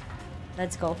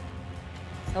 Let's go.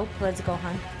 So, let's go,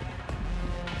 hon.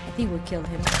 I think we killed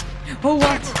him. Oh,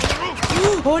 what?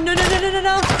 Oh, no, no, no, no, no,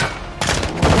 no.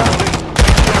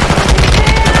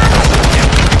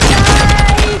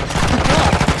 Die!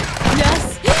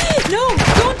 Yes. No,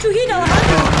 don't you hit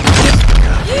Alejandro.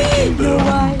 No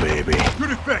way. Baby.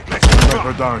 Good effect. Let's move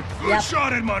We're down. Good Yep.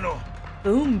 shot, hermano.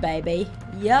 Boom, baby.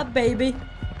 Yep, baby.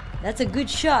 That's a good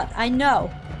shot. I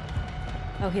know.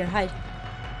 Oh, here, hide.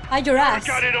 Hide your ass.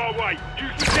 Got it our way.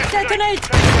 Use the Detonate!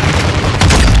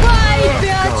 Right,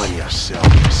 bitch! On yourself,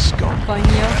 you scum.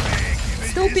 Coño.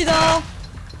 Stupido!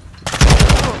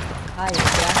 Hi,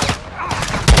 bitch.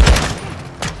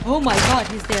 Oh my god,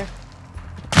 he's there.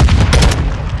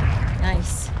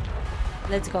 Nice.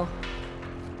 Let's go.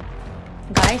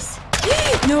 Guys.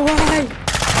 No way!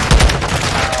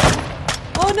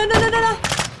 Oh, no, no, no, no, no!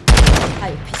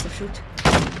 Hi, piece of shit.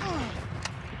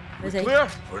 Where's he? Clear?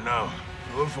 For now.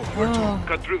 Rodolfo, where to? Oh,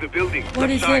 Cut through the building. what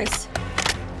Left is side. this?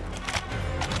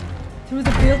 Through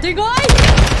the building? Oi!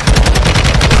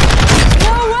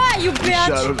 No way, you bitch!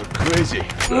 Shadows are crazy.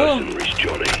 Mercenaries,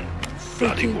 Johnny.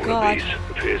 Bloody Freaking god.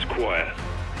 wannabes. Appears quiet.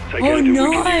 Take Oh, anything we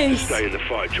can do nice. to stay in the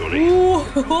fight, Johnny. Ooh.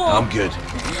 I'm good.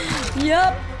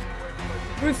 Yep.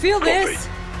 Refill Copy. this.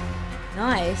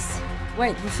 Nice.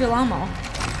 Wait, refill ammo.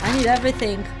 I need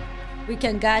everything we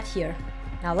can get here.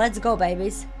 Now let's go,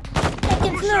 babies.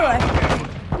 Second floor.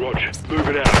 Roger.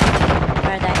 Moving out.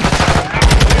 Where are they?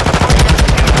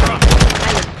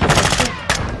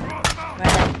 Where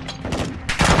are they?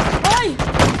 Oi!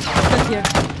 Look here.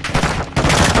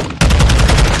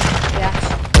 Yeah.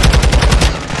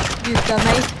 You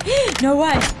dummy. No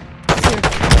way. It's here.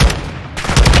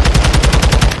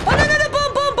 Oh no no no! Boom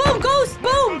boom boom! Ghost!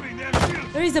 Boom!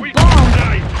 There is a bomb.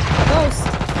 Ghost.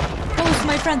 Ghost,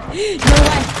 my friend. No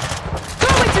way.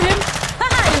 Throw it to him.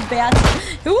 Haha, you bad.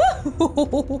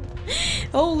 Woo!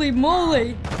 Holy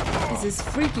moly. This is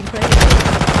freaking crazy.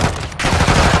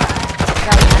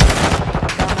 Dumbass.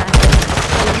 Dumbass.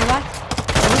 Oh, you know what?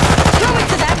 Throw it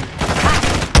to them. Ah.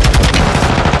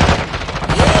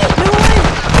 No way.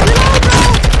 Reload, bro.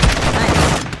 Nice.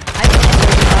 I can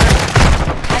really hard.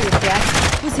 Hi, you bad.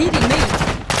 Who's hitting me?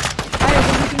 Hi,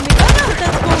 who's hitting me? Oh no,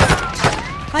 that's Ghost.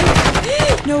 Hi.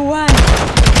 No way.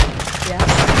 Yeah.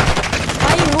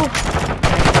 Hi, you.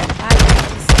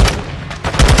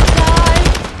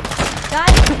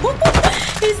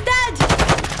 He's dead!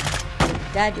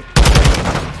 You're dead.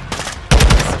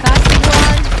 Disgusting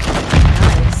one.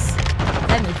 Nice.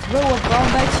 Let me throw a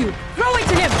bomb at you. Throw it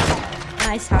to him!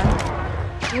 Nice, hon.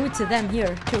 Throw it to them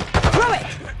here, too. Throw it!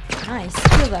 Nice.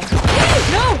 Kill them.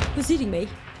 No! Who's eating me? Is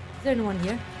there anyone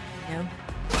here? No.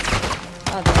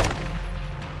 Oh,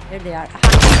 there they are. Aha.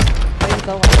 Where are you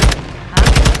going?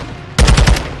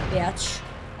 Huh? Bitch.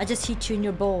 I just hit you in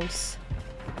your balls.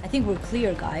 I think we're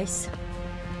clear, guys.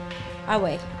 Are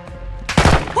we?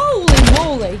 Holy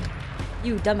moly!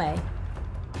 You dummy.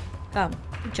 Come,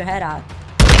 put your head out.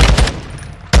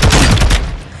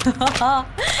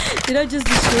 Did I just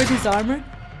destroy his armor?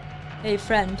 Hey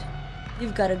friend,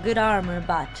 you've got a good armor,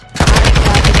 but I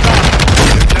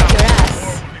got your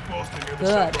ass.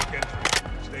 Good.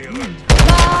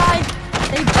 Bye!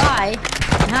 Say bye.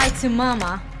 And hi to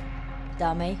mama.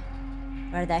 Dummy.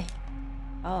 Where are they?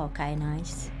 Oh, okay,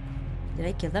 nice. Did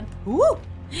I kill them? Woo!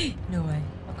 No way.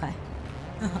 Okay.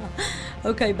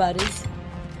 Okay, buddies.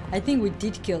 I think we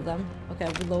did kill them. Okay,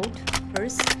 reload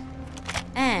first.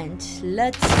 And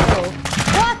let's go.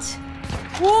 What?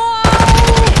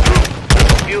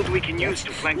 Whoa! Field we can use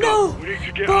to flank No! up. We need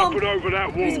to get Bomb. up and over that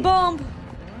wall. There's a bomb.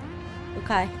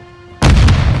 Okay.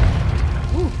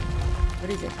 Ooh. What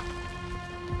is it?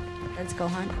 Let's go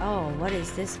hunt. Oh, what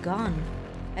is this gun?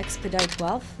 Expedite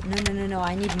 12? No.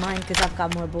 I need mine because I've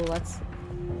got more bullets.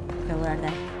 Okay, where are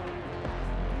they?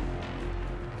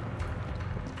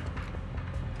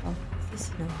 Oh, is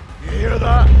this? No. You hear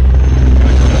that?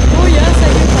 Oh, yes, I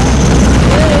hear that.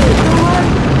 Hey, no one.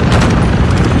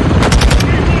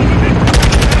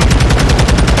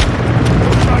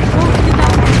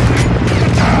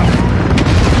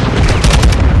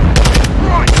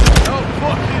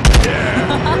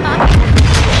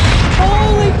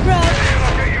 Holy crap!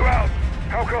 I'll get you out.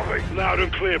 How copy? Loud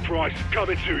and clear, Price.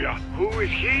 Coming to you. Who is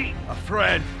he? A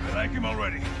friend. I like him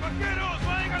already.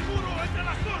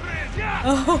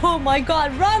 Oh my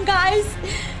god, run guys!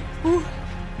 Ooh.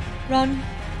 Run.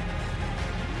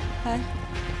 Okay.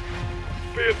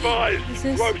 Be advised. This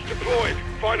is- Ropes deployed.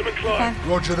 Find him and climb. Okay.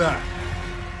 Roger that.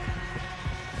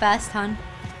 Fast, hun.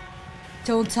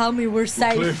 Don't tell me we're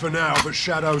safe. Clear for now, but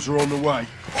shadows are on the way.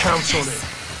 Count on it.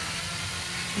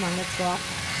 Come on, let's go up.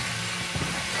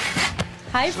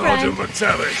 Hi, Sergeant friend.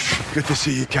 McTavish. Good to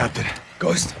see you, Captain.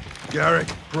 Ghost. Garrick,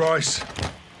 Bryce.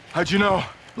 How'd you know?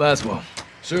 Laswell.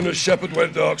 Soon as Shepard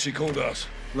went dark, she called us.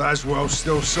 Laswell's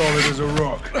still solid as a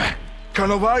rock.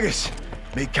 Colonel Vargas.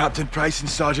 Meet Captain Price and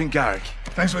Sergeant Garrick.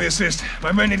 Thanks for the assist.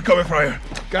 My men need cover fire.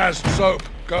 Gaz, Soap,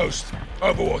 Ghost.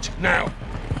 Overwatch, now.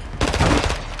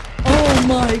 Oh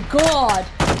my god!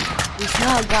 This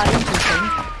now got interesting.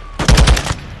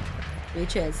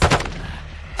 Bitches.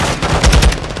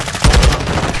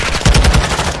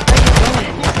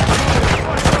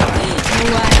 Where are you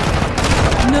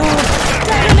going? No!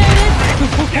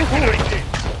 Detonated!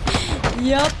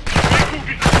 Yup.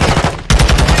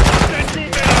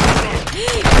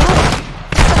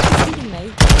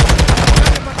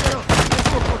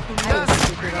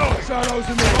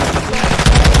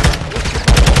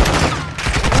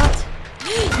 What?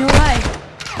 No way!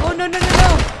 Oh no!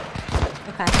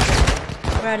 Okay.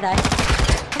 Where are they?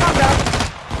 Come on, bro!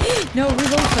 No,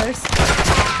 reload first.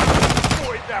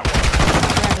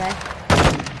 Where are they?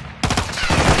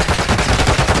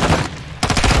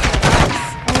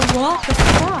 Oh, what the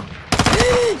fuck?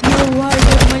 No way!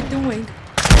 What am I doing?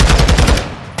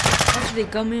 How did they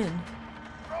come in?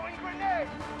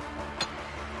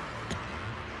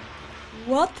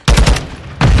 What?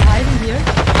 Hiding here?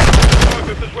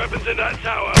 If there's weapons in that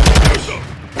tower,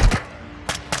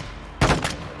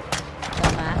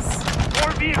 Dumbass.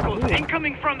 more vehicles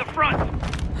incoming from the front.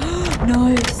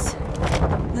 Nice.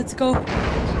 Let's go.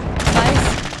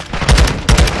 Guys.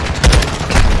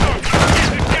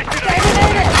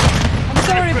 Detonated! I'm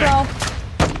sorry, bro.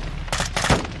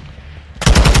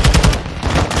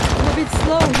 I'm a bit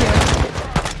slow here.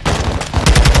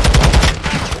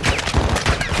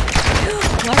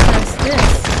 What is this?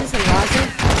 Is this a laser?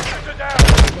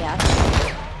 Yeah.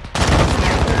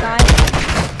 Sniper guy.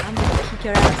 I'm gonna kick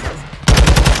your asses.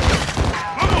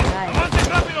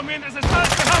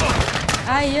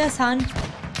 Ah, yes, hon.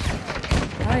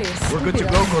 Nice. We're good to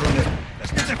go, Coronel.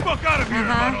 Let's get the fuck out of here,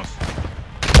 hermanos.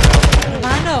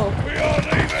 Mano. We are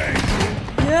leaving.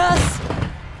 Yes.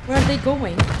 Where are they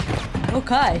going?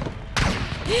 Okay.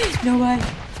 No way.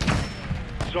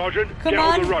 Sergeant, Come get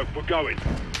on. on the rope. We're going.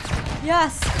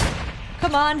 Yes.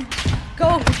 Come on.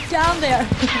 Go down there.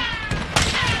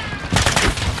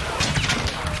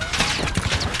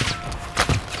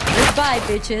 Goodbye,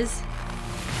 bitches.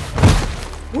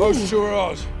 Most sure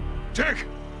ours. Check.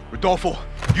 Rodolfo,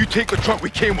 you take the truck we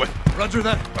came with. Roger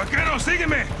that. Vaquero,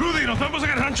 sígueme. Rudy, nos vamos en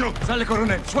el rancho. Sale,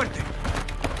 Coronel. Suerte.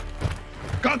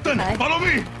 Captain, Okay. follow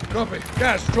me. Copy.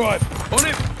 Gaz, drive. On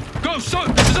it. Go, so,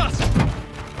 this is us.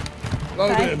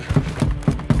 Load Okay. in.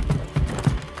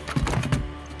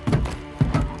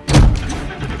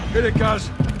 Hit it, Gaz.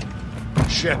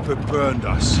 Shepard burned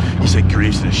us. He sent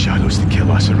Graves in the shadows to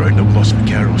kill us around the Los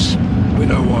Vaqueros. We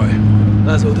know why.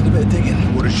 Laswell did a bit of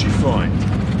digging. What did she find?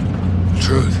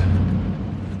 Truth.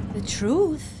 The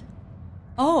truth?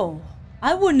 Oh,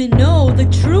 I want to know the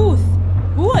truth.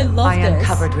 Ooh, I love I this.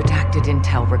 uncovered redacted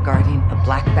intel regarding a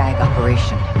black bag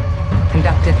operation.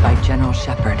 conducted by General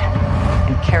Shepard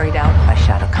and carried out by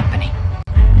Shadow Company.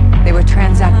 They were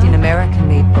transacting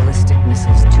American-made ballistic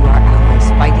missiles to our allies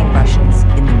fighting Russians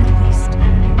in the Middle East.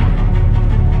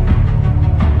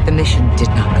 The mission did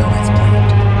not go as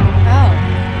planned. Oh.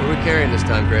 What are we carrying this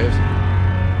time, Graves?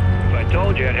 If I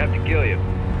told you, I'd have to kill you.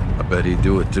 I bet he'd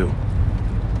do it too.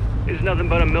 This is nothing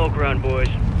but a milk run, boys.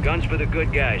 Guns for the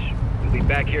good guys. We'll be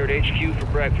back here at HQ for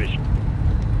breakfast.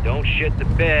 Don't shit the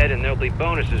bed, and there'll be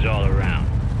bonuses all around.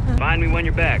 Find me when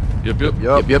you're back.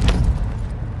 Yep.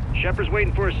 Shepard's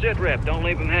waiting for a sit rep. Don't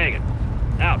leave him hanging.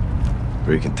 Out.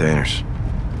 3 containers.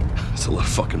 That's a lot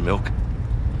of fucking milk.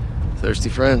 Thirsty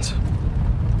friends.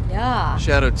 Yeah.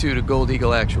 Shadow 2 to Gold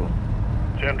Eagle Actual.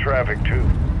 10 traffic, 2.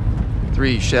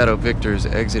 3 Shadow Victors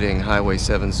exiting Highway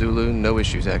 7 Zulu. No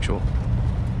issues, Actual.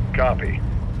 Copy.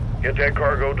 Get that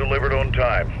cargo delivered on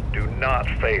time. Do not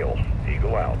fail.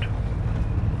 Eagle out.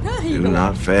 Do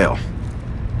not fail.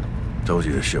 Told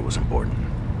you this shit was important.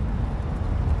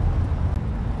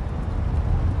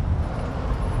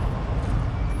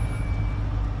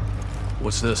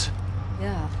 What's this?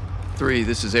 Yeah. 3,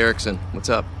 this is Erickson. What's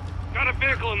up? Got a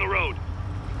vehicle on the road.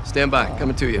 Stand by,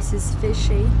 coming to you. This is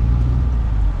fishy.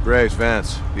 Graves,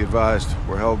 Vance, be advised.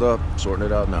 We're held up. Sorting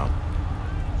it out now.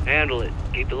 Handle it.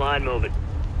 Keep the line moving.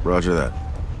 Roger that.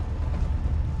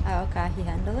 Oh, okay, he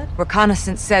handled it.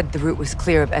 Reconnaissance said the route was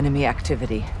clear of enemy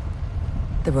activity.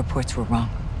 The reports were wrong.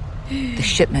 The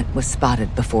shipment was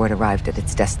spotted before it arrived at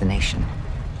its destination.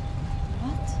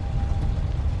 What?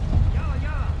 Yalla,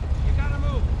 you gotta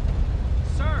move.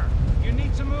 Sir, you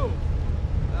need to move.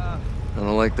 I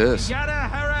don't like this. Yada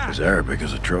harak. His Arabic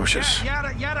is atrocious.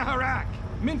 Yada harak.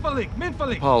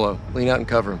 Minfalik. Apollo, lean out and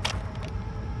cover him.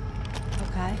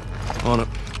 Okay. On it.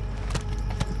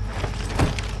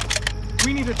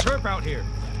 We need a chirp out here.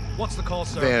 What's the call,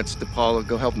 sir? Vance, DePaulo,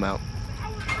 go help him out.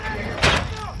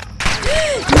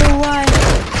 No way.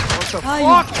 What the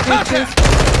fuck? Contact!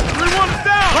 Everyone is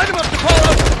down! Light him up,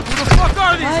 DePaulo! Who the fuck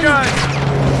are these guys?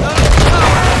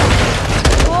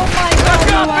 Oh my god,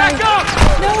 no way. Back up!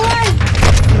 No way!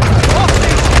 All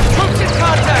stations, troops in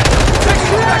contact!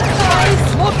 Taking effective fire!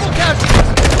 Multiple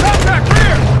casualties! Contact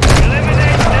rear!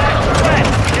 Eliminate that threat.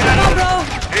 Come on, bro.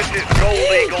 This is Gold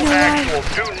Eagle Actual.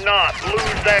 Do not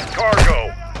lose that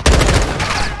cargo.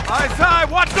 Eyes high!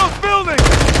 Watch those buildings!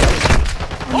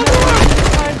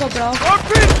 Cargo, bro.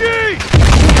 RPG!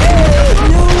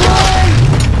 No way!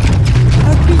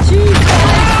 RPG,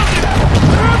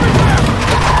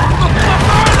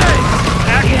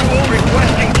 Actual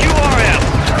requesting QRM.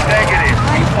 Negative.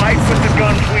 We fight with the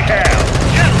guns we have.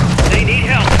 Gentlemen, they need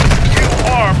help. You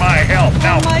are my help.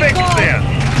 Now my fix God. this.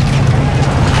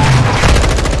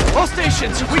 All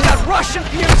stations, we got Russian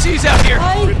PMCs out here!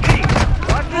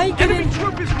 I Enemy didn't.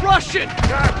 troop is Russian!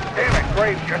 God damn it,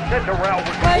 Graves. You said the route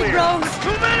was Wait, clear. bro.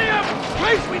 Too many of them!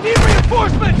 Grace, we need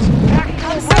reinforcements!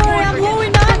 I'm sorry, I'm low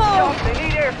in ammo. They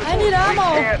need air support. I need ammo.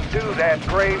 We can't do that,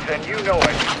 Graves, and you know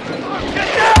it. Get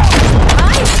down!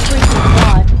 My freaking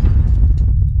god.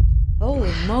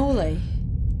 Holy moly.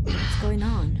 What's going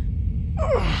on?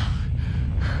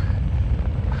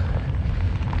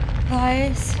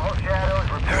 Guys. All shadows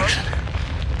report.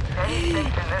 Any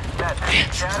station this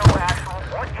message. Shadow Actual,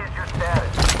 what is your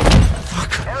status?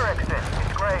 Erickson,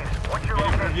 it's Graves. What's your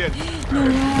location? No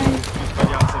way.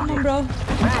 Come on, bro.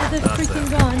 Get the freaking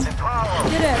gun.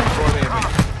 Get it.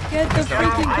 Get the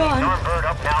freaking gun.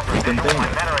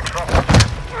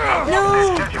 No!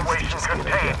 Situation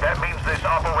contained. That means this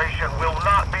operation will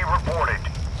not be reported.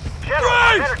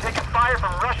 General, better taking fire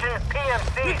from Russian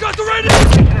PMC. We got the right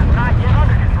Situation is not yet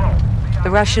under control. The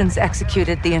Russians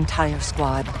executed the entire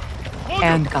squad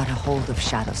and got a hold of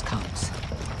Shadow's comms.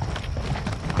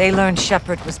 They learned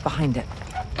Shepard was behind it.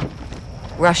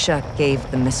 Russia gave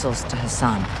the missiles to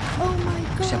Hassan. Oh my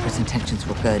god. Shepard's intentions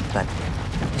were good, but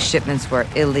the shipments were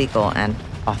illegal and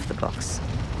off the books.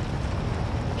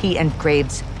 He and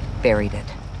Graves buried it.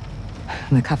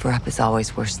 The cover-up is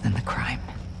always worse than the crime.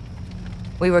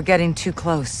 We were getting too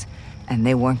close, and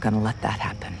they weren't gonna let that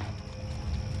happen.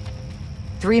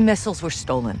 3 missiles were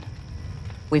stolen.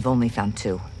 We've only found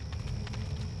 2.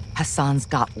 Hassan's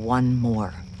got 1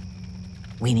 more.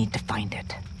 We need to find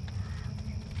it.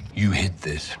 You hid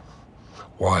this.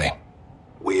 Why?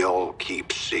 We all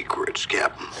keep secrets,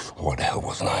 Captain. Why the hell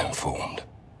wasn't I informed?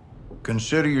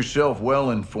 Consider yourself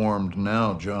well-informed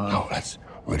now, John. Oh, that's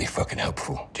really fucking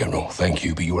helpful. General, thank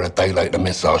you, but you were a day late. The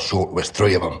missiles short was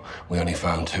 3 of them. We only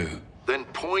found 2. Then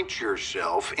point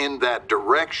yourself in that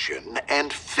direction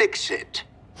and fix it.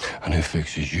 And who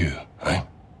fixes you, eh?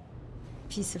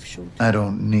 Piece of shit. I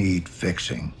don't need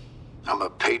fixing. I'm a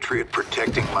patriot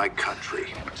protecting my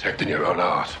country. Protecting your own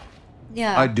art.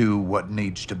 Yeah. I do what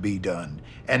needs to be done,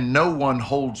 and no one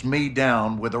holds me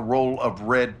down with a roll of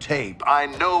red tape. I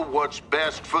know what's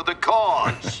best for the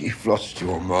cause. You've lost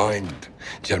your mind,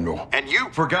 General. And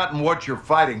you've forgotten what you're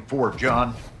fighting for,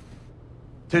 John.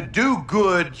 To do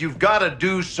good, you've got to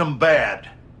do some bad.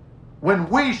 When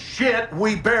we shit,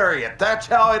 we bury it. That's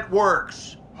how it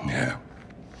works. Yeah.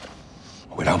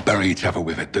 We don't bury each other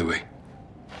with it, do we?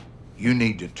 You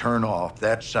need to turn off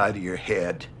that side of your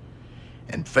head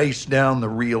and face down the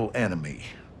real enemy.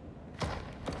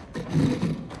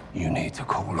 You need to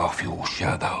call off your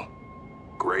shadow.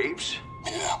 Graves?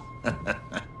 Yeah.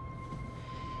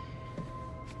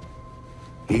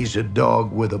 He's a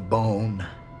dog with a bone,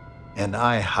 and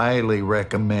I highly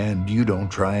recommend you don't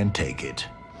try and take it.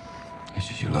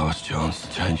 This is your last chance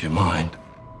to change your mind.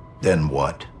 Then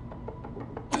what?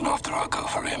 Then after I go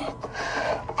for him,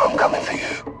 I'm coming for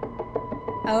you.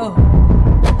 Oh.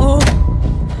 Oh.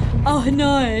 Oh,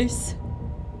 nice.